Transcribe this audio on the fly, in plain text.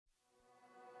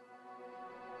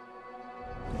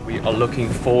are looking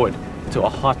forward to a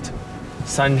hot,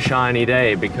 sunshiny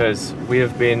day, because we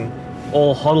have been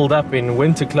all huddled up in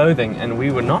winter clothing and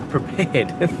we were not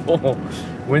prepared for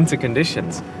winter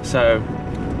conditions. So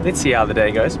let's see how the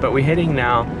day goes. But we're heading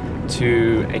now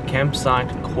to a campsite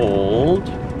called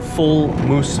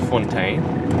Volmoersfontein,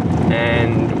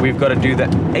 and we've got to do the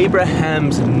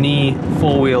Abraham's Knee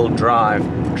 4-wheel drive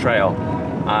trail.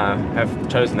 I have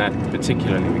chosen that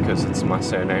particularly because it's my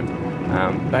surname,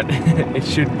 but it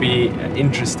should be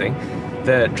interesting.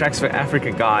 The Tracks for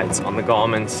Africa guides on the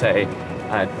Garmin say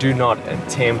do not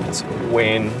attempt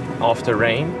when after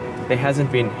rain. There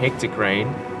hasn't been hectic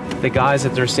rain. The guys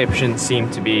at the reception seem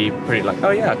to be pretty like,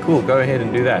 oh yeah, cool, go ahead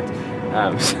and do that.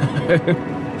 So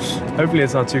hopefully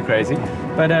it's not too crazy.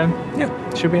 But yeah,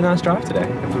 it should be a nice drive today.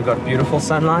 If we've got beautiful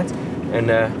sunlight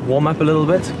and warm up a little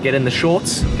bit, get in the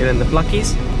shorts, get in the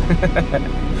pluckies,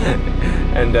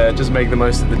 and just make the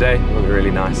most of the day. It'll be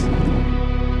really nice.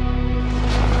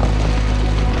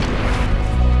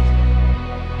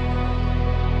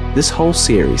 This whole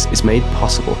series is made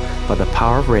possible by the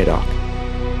power of Redoc,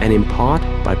 and in part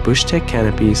by Bushtec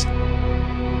Canopies,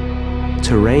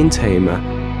 Terrain Tamer,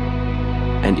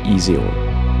 and Easy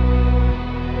On.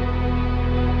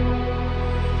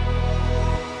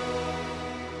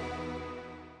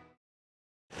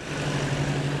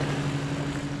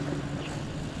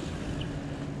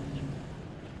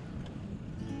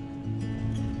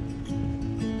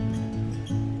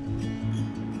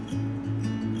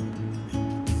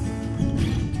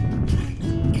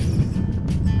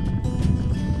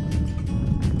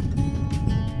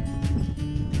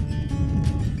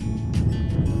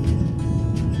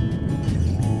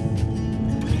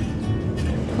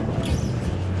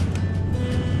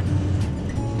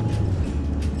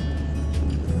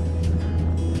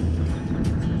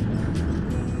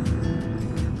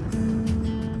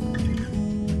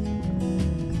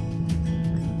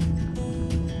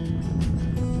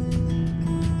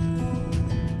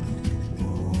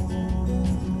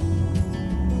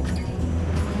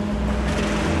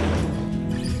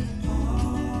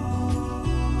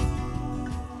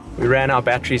 We ran our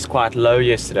batteries quite low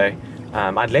yesterday.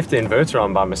 I'd left the inverter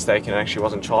on by mistake and it actually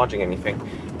wasn't charging anything.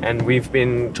 And we've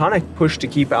been trying to push to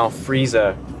keep our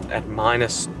freezer at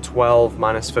 -12,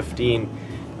 -15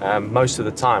 most of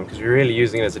the time, because we're really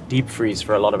using it as a deep freeze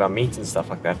for a lot of our meat and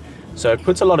stuff like that. So it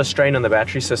puts a lot of strain on the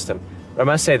battery system. But I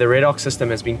must say the Redoc system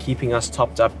has been keeping us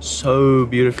topped up so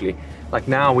beautifully. Like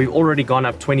now we've already gone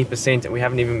up 20% and we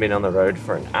haven't even been on the road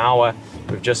for an hour.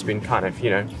 We've just been kind of,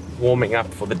 you know, warming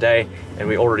up for the day, and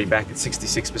we're already back at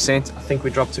 66%. I think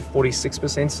we dropped to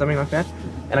 46%, something like that.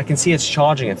 And I can see it's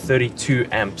charging at 32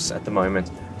 amps at the moment.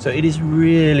 So it is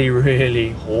really,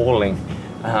 really hauling.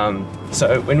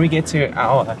 So when we get to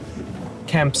our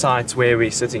campsites where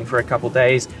we're sitting for a couple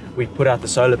days, we put out the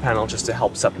solar panel just to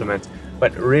help supplement.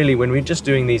 But really, when we're just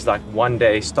doing these like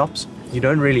one-day stops, you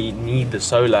don't really need the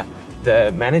solar.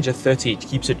 The Manager 30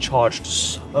 keeps it charged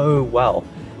so well.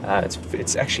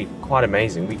 It's actually quite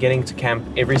amazing. We're getting to camp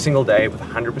every single day with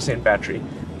 100% battery,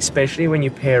 especially when you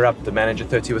pair up the Manager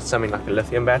 30 with something like a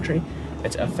lithium battery.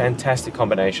 It's a fantastic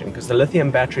combination because the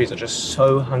lithium batteries are just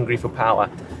so hungry for power.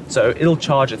 So it'll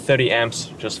charge at 30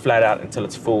 amps just flat out until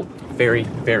it's full. Very,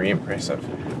 very impressive.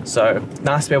 So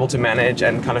nice to be able to manage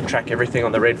and kind of track everything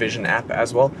on the Red Vision app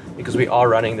as well, because we are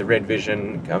running the Red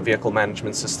Vision vehicle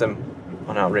management system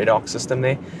on our Redoc system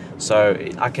there. So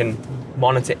I can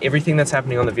monitor everything that's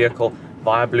happening on the vehicle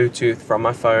via Bluetooth from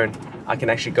my phone. I can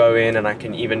actually go in and I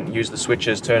can even use the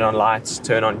switches, turn on lights,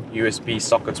 turn on USB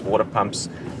sockets, water pumps,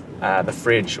 the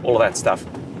fridge, all of that stuff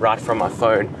right from my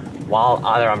phone while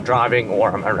either I'm driving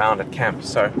or I'm around at camp.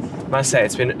 So I must say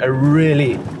it's been a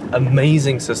really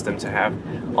amazing system to have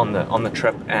on the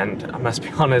trip, and I must be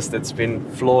honest, it's been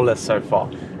flawless so far.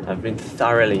 I've been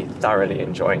thoroughly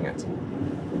enjoying it.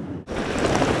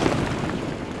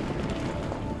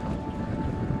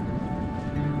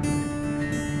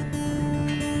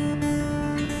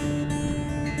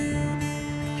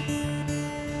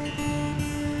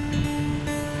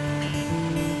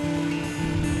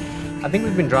 I think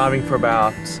we've been driving for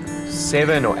about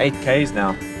 7 or 8 Ks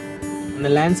now, and the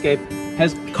landscape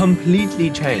has completely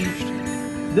changed.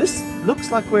 This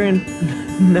looks like we're in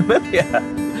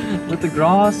Namibia with the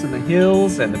grass and the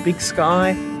hills and the big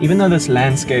sky. Even though this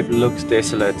landscape looks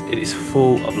desolate, it is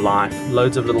full of life,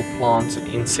 loads of little plants and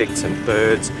insects and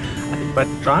birds. But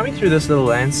driving through this little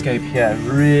landscape here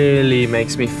really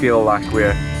makes me feel like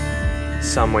we're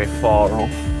somewhere far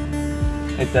off.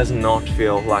 It does not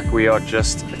feel like we are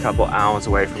just a couple hours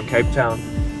away from Cape Town.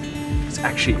 It's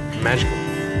actually magical.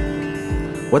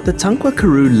 What the Tankwa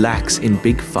Karoo lacks in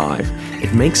Big 5,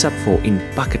 it makes up for in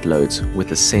bucket loads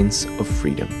with a sense of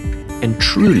freedom, and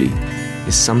truly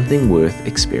is something worth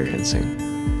experiencing.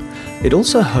 It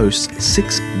also hosts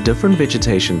 6 different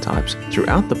vegetation types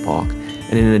throughout the park,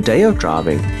 and in a day of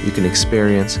driving you can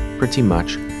experience pretty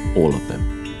much all of them.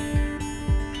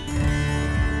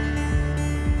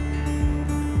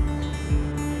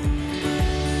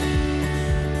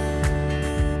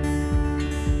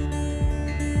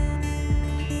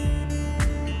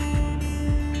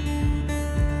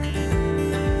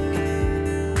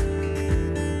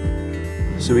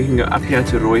 So we can go up here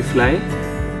to Rooivlei,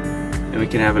 and we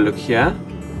can have a look here,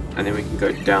 and then we can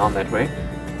go down that way.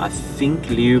 I think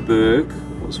Leeuberg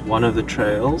was one of the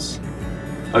trails.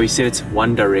 Oh, he said it's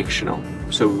one directional.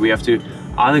 So we have to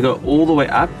either go all the way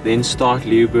up, then start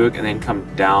Leeuberg, and then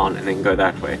come down and then go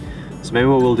that way. So maybe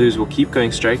what we'll do is we'll keep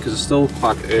going straight because it's still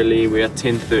quite early. We're at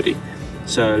 10:30.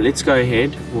 So let's go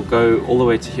ahead. We'll go all the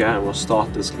way to here and we'll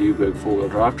start this Leeuberg 4-wheel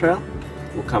drive trail.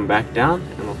 We'll come back down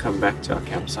and we'll come back to our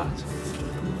campsite.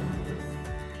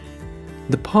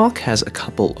 The park has a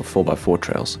couple of 4x4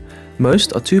 trails.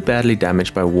 Most are too badly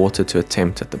damaged by water to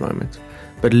attempt at the moment,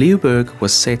 but Leeuberg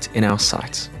was set in our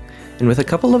sights, and with a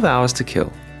couple of hours to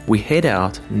kill, we head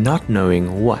out not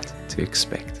knowing what to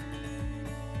expect.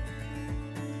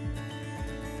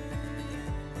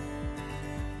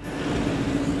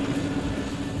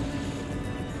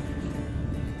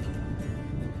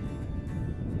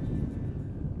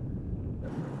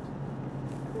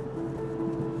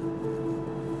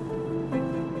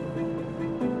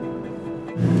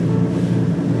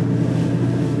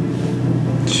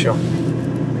 Sure.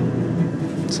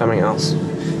 Something else.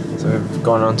 So we've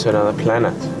gone on to another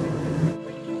planet.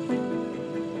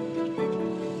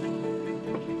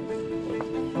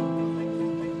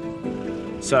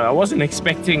 So I wasn't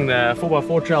expecting the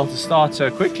 4x4 trail to start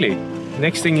so quickly.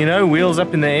 Next thing you know, wheels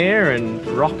up in the air and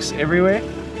rocks everywhere.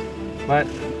 But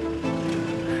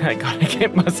I gotta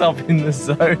get myself in the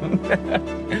zone.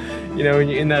 You know, when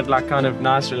you're in that like kind of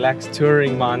nice relaxed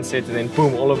touring mindset and then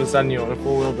boom, all of a sudden you're on a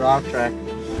 4-wheel drive track.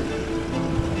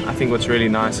 I think what's really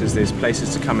nice is there's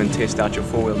places to come and test out your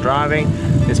 4-wheel driving,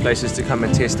 there's places to come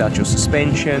and test out your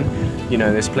suspension, you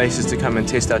know, there's places to come and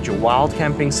test out your wild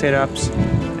camping setups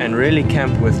and really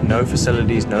camp with no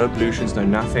facilities, no ablutions, no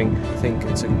nothing. I think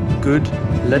it's a good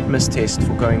litmus test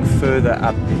for going further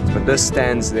up, but this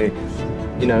stands there,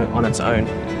 you know, on its own.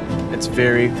 It's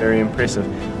very, very impressive,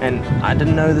 and I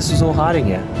didn't know this was all hiding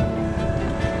here.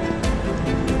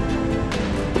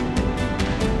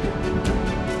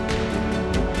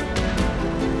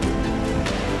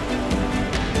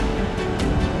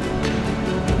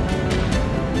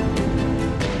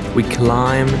 We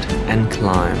climbed and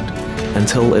climbed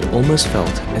until it almost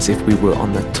felt as if we were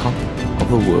on the top of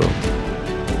the world.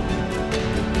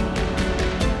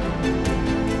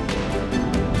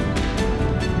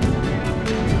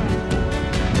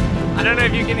 I don't know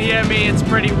if you can hear me, it's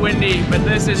pretty windy, but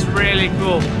this is really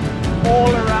cool. All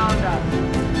around us.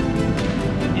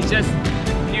 It's just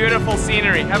beautiful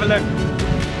scenery. Have a look.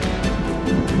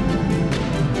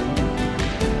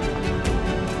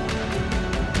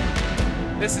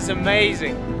 This is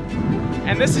amazing.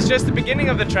 And this is just the beginning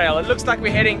of the trail. It looks like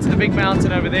we're heading to the big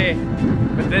mountain over there,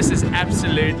 but this is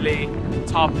absolutely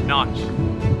top notch.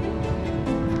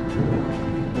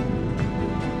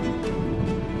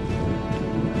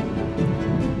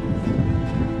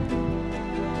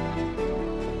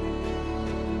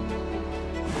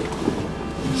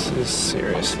 This is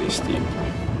seriously steep.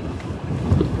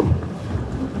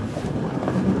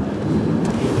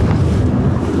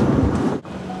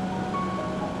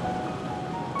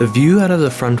 The view out of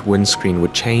the front windscreen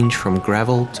would change from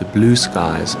gravel to blue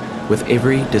skies with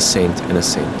every descent and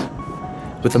ascent.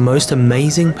 With the most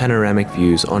amazing panoramic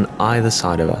views on either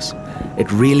side of us,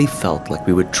 it really felt like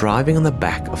we were driving on the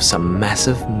back of some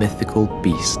massive mythical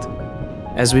beast.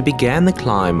 As we began the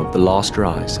climb of the last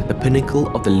rise, the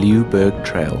pinnacle of the Leeuberg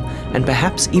Trail, and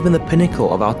perhaps even the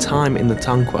pinnacle of our time in the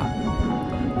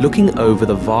Tankwa, looking over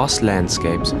the vast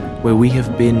landscapes where we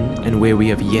have been and where we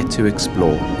have yet to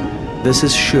explore, this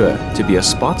is sure to be a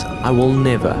spot I will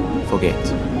never forget.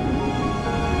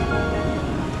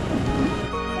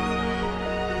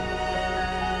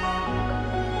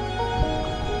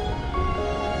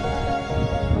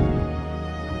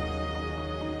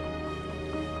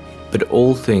 But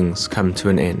all things come to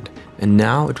an end, and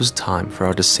now it was time for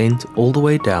our descent all the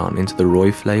way down into the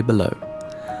Rooivlei below.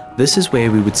 This is where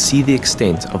we would see the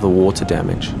extent of the water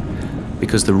damage,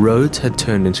 because the roads had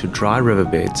turned into dry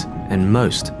riverbeds and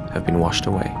most have been washed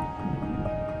away.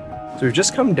 So we've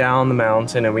just come down the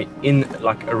mountain and we're in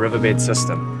like a riverbed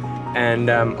system, and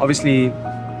obviously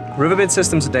Riverbed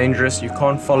systems are dangerous. You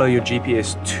can't follow your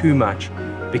GPS too much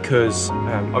because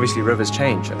obviously rivers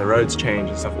change and the roads change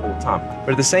and stuff all the time.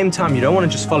 But at the same time, you don't want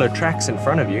to just follow tracks in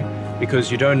front of you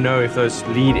because you don't know if those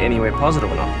lead anywhere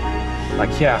positive or not.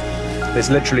 Like here, there's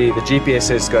literally the GPS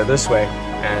says go this way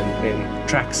and then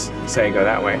tracks say go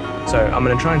that way. So I'm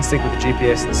going to try and stick with the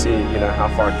GPS and see, you know, how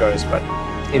far it goes. But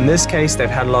in this case, they've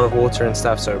had a lot of water and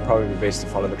stuff, so it'd probably be best to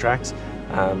follow the tracks.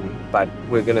 But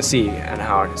we're going to see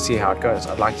how it goes.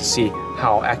 I'd like to see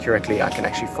how accurately I can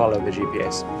actually follow the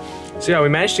GPS. So yeah, we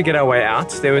managed to get our way out.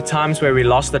 There were times where we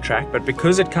lost the track, but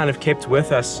because it kind of kept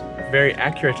with us very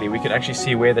accurately, we could actually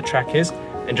see where the track is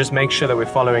and just make sure that we're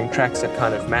following tracks that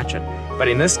kind of match it. But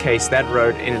in this case, that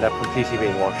road ended up completely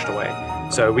being washed away.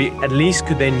 So we at least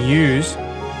could then use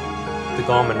the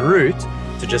Garmin route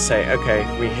to just say, okay,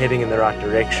 we're heading in the right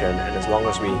direction, and as long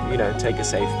as we, you know, take a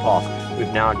safe path,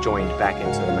 we've now joined back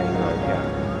into the main road here,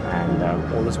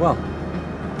 and all is well.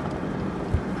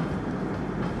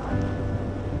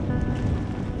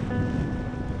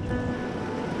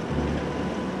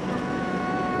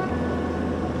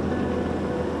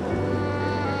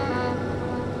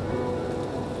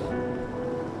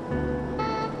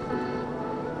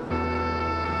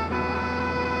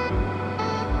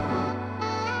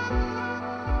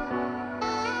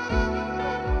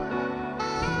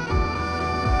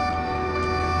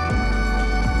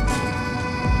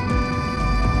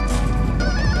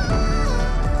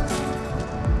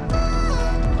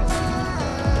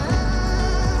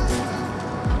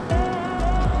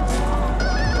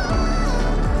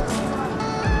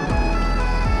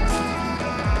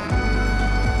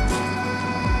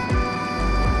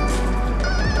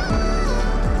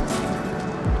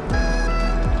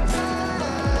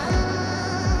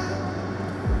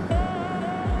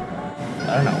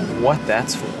 I don't know what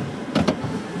that's for.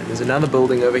 And there's another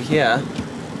building over here.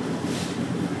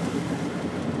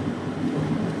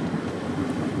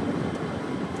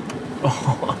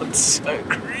 Oh, it's so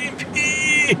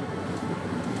creepy!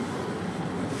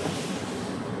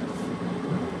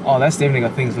 Oh, that's definitely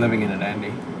got things living in it,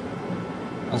 Andy.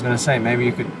 I was gonna say, maybe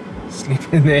you could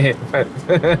sleep in there, but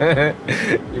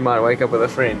you might wake up with a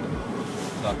friend.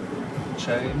 Like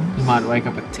chains? You might wake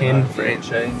up with 10 friends.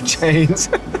 Chains.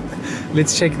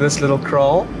 Let's check this little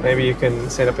kraal. Maybe you can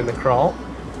set up in the kraal.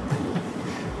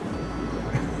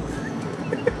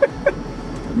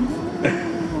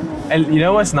 And you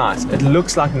know what's nice? It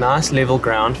looks like nice level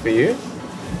ground for you.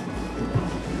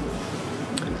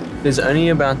 There's only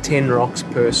about 10 rocks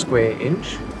per square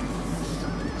inch.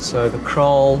 So the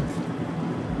kraal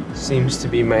seems to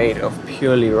be made of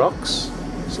purely rocks.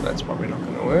 So that's probably not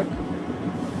going to work.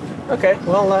 Okay,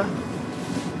 well,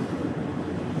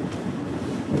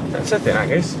 that's it then, I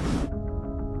guess.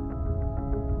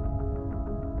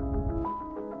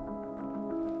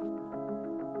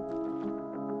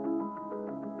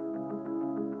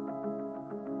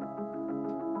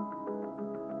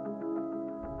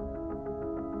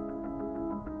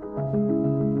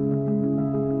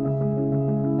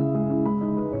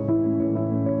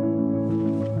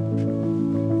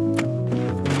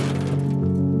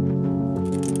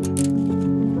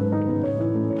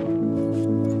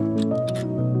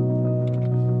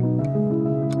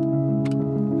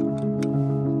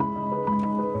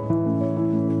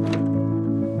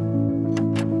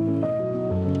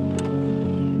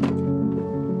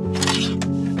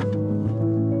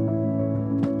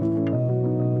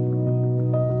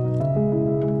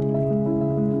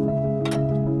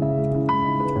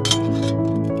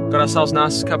 Got ourselves a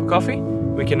nice cup of coffee.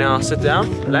 We can now sit down,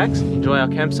 relax, enjoy our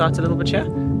campsite a little bit here.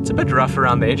 It's a bit rough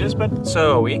around the edges, but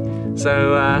so are we.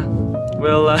 So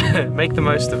we'll make the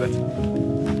most of it.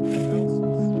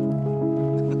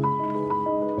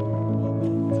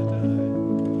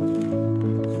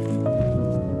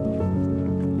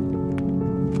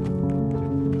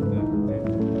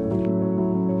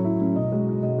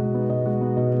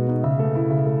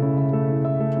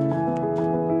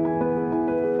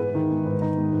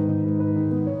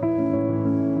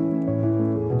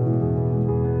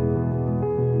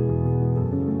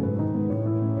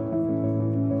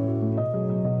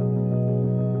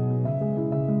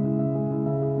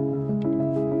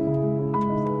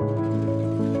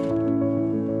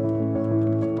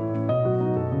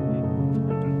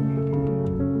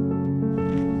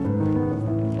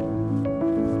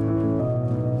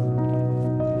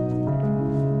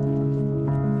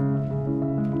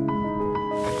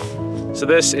 So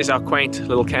this is our quaint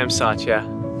little campsite here.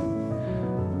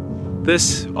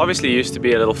 This obviously used to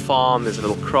be a little farm. There's a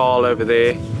little kraal over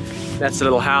there. That's a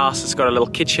little house. It's got a little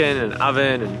kitchen and an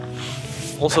oven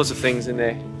and all sorts of things in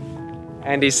there.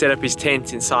 Andy set up his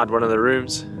tent inside one of the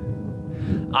rooms.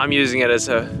 I'm using it as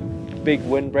a big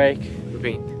windbreak.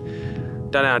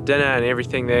 We've done our dinner and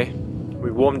everything there. We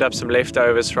warmed up some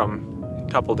leftovers from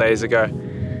a couple days ago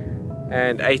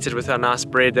and ate it with our nice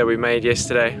bread that we made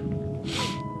yesterday.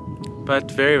 But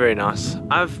very, very nice.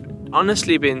 I've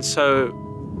honestly been so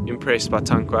impressed by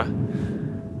Tankwa.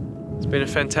 It's been a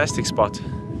fantastic spot.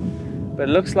 But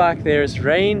it looks like there is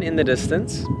rain in the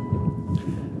distance.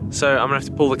 So I'm gonna have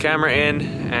to pull the camera in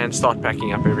and start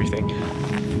packing up everything.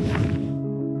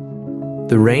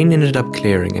 The rain ended up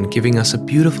clearing and giving us a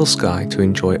beautiful sky to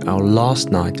enjoy our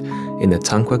last night in the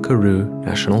Tankwa Karoo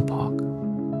National Park.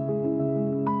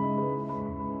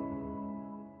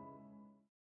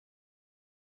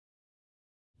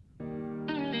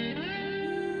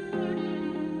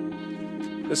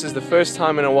 This is the first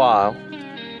time in a while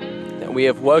that we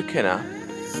have woken up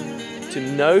to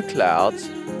no clouds,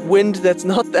 wind that's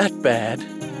not that bad,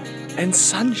 and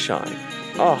sunshine.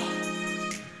 Oh,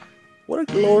 what a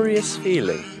glorious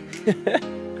feeling.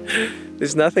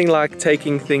 There's nothing like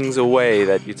taking things away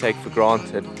that you take for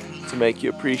granted to make you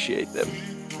appreciate them.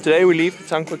 Today we leave the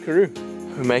Tankwa Karoo.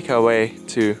 We make our way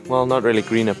to, well, not really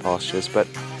greener pastures, but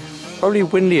probably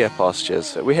windier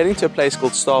pastures. We're heading to a place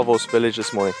called Star Wars Village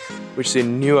this morning, which is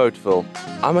in New Oakville.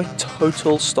 I'm a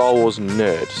total Star Wars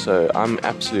nerd, so I'm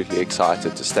absolutely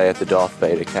excited to stay at the Darth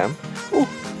Vader camp. Oh,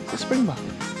 it's a springbuck.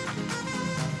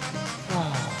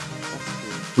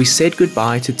 We said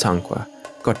goodbye to Tankwa,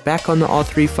 got back on the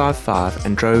R355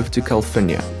 and drove to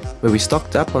California, where we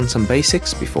stocked up on some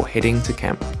basics before heading to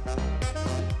camp.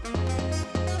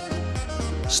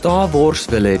 Star Wars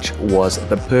Village was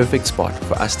the perfect spot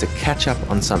for us to catch up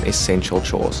on some essential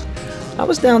chores. I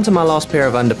was down to my last pair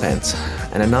of underpants,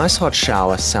 and a nice hot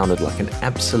shower sounded like an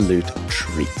absolute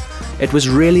treat. It was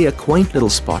really a quaint little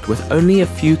spot with only a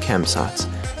few campsites,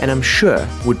 and I'm sure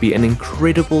would be an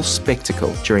incredible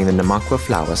spectacle during the Namakwa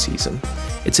flower season.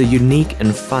 It's a unique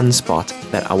and fun spot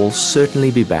that I will certainly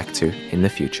be back to in the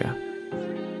future.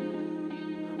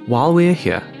 While we're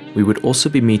here, we would also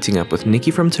be meeting up with Nicky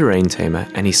from Terrain Tamer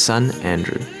and his son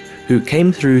Andrew, who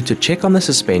came through to check on the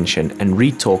suspension and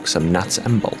retorque some nuts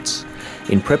and bolts,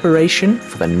 in preparation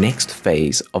for the next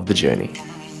phase of the journey.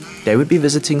 They would be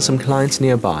visiting some clients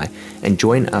nearby and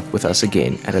join up with us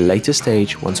again at a later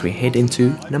stage once we head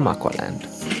into Namakwa land.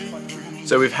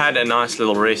 So we've had a nice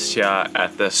little rest here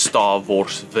at the Star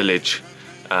Wars Village,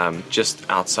 just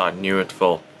outside New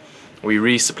Oakville. We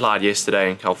resupplied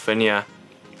yesterday in California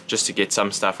just to get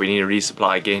some stuff. We need to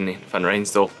resupply again in Van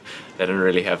Reinsdorp. They don't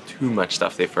really have too much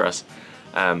stuff there for us.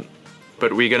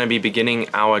 But we're going to be beginning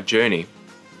our journey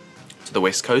to the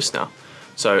west coast now.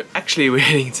 So actually we're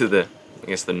heading to the, I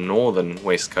guess, the northern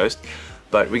west coast,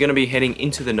 but we're going to be heading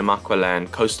into the Namakwa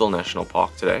Land Coastal National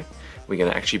Park today. We're going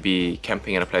to actually be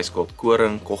camping at a place called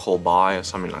Bai or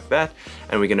something like that,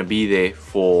 and we're going to be there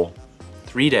for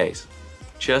 3 days,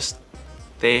 just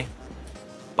there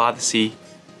by the sea,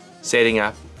 setting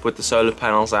up, put the solar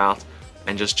panels out,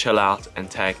 and just chill out and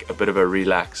take a bit of a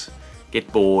relax, get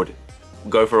bored,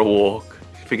 go for a walk,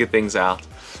 figure things out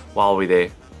while we're there.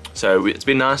 So it's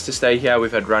been nice to stay here.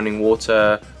 We've had running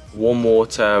water, warm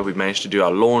water, we've managed to do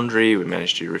our laundry, we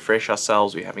managed to refresh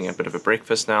ourselves, we're having a bit of a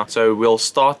breakfast now. So we'll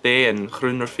start there in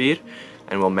Rooivlei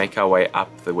and we'll make our way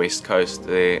up the west coast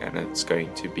there, and it's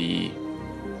going to be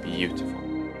beautiful.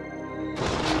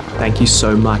 Thank you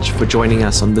so much for joining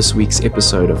us on this week's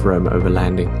episode of Rome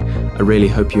Overlanding. I really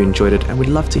hope you enjoyed it and would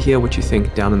love to hear what you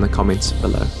think down in the comments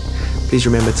below. Please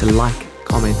remember to like,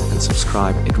 comment and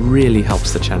subscribe. It really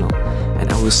helps the channel, and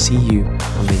I will see you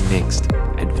on the next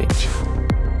adventure.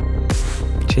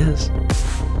 Cheers!